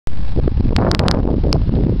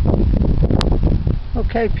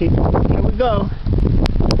Okay, people, here we go.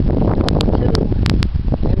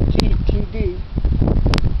 Mgtd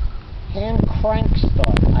hand crank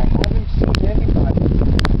start. I haven't seen anybody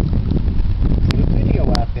put a video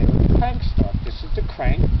out there with a crank start. This is the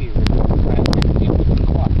crank, the original crank into the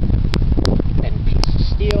car. Then a piece of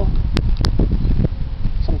steel,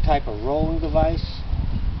 some type of rolling device.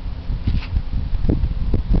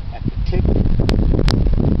 At the tip,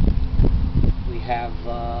 we have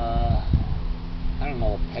I don't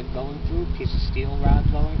know, a peg going through, a piece of steel rod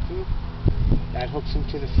going through. That hooks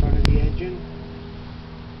into the front of the engine.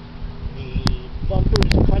 The bumper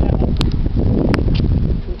is cut out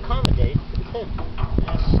to accommodate the pin,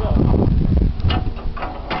 as so.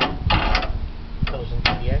 Goes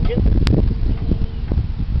into the engine.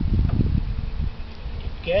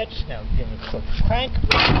 It gets, now give it a quick crank.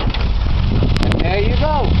 And there you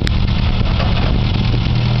go.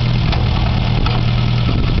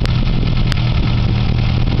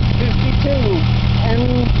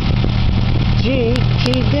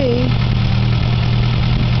 Mgtd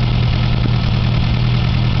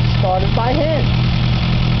started by hand.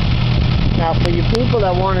 Now for you people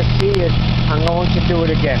that want to see it, I'm going to do it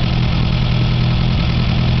again.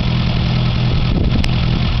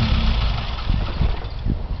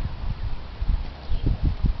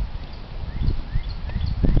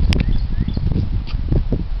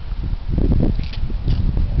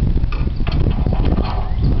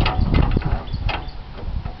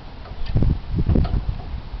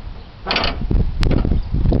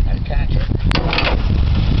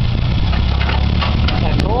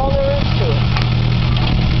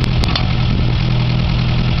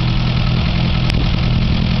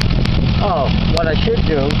 Oh, what I should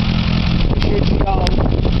do, should show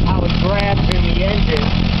how it grabs in the engine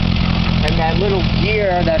and that little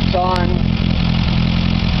gear that's on.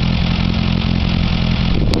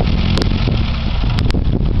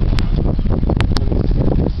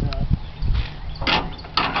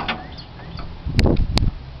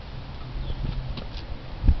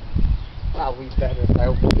 Wow, we better. I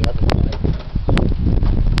open the other side.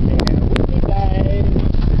 There we go, guys.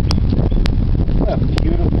 What a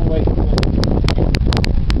beautiful way to go.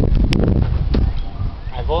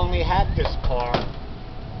 I've only had this car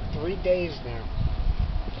 3 days now.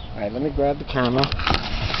 Alright, let me grab the camera.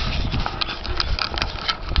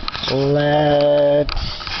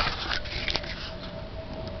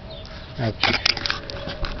 Okay.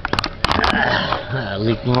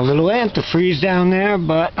 Leaking a little antifreeze down there,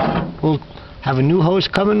 but we'll have a new hose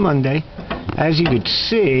coming Monday. As you can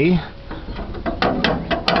see,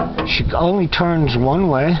 she only turns one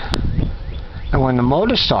way, and when the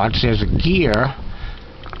motor starts, there's a gear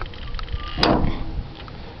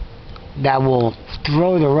that will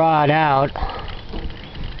throw the rod out.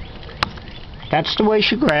 That's the way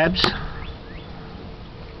she grabs.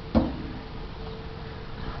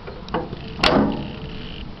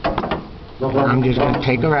 I'm just going to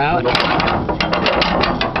take her out.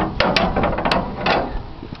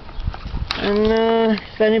 And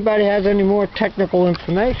if anybody has any more technical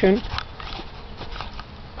information,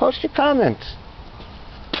 post your comments.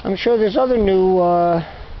 I'm sure there's other new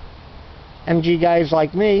MG guys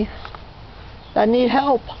like me that need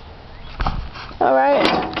help.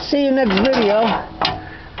 Alright, see you next video.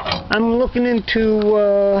 I'm looking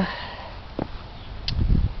into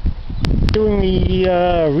doing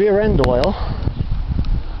the rear end oil.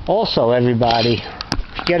 Also, everybody,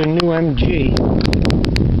 if you get a new MG,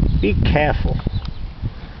 be careful.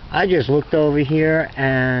 I just looked over here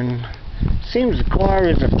and it seems the car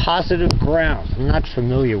is a positive ground. I'm not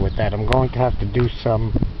familiar with that. I'm going to have to do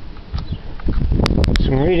some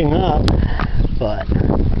reading up, but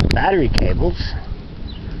battery cables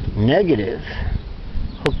negative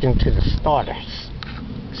hooked into the starter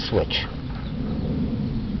switch.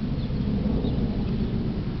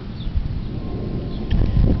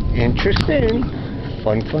 Interesting.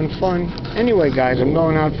 Fun, fun, fun. Anyway, guys, I'm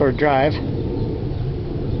going out for a drive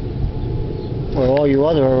where all you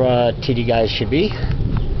other TD guys should be.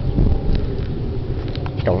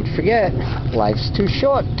 Don't forget, life's too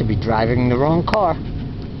short to be driving the wrong car.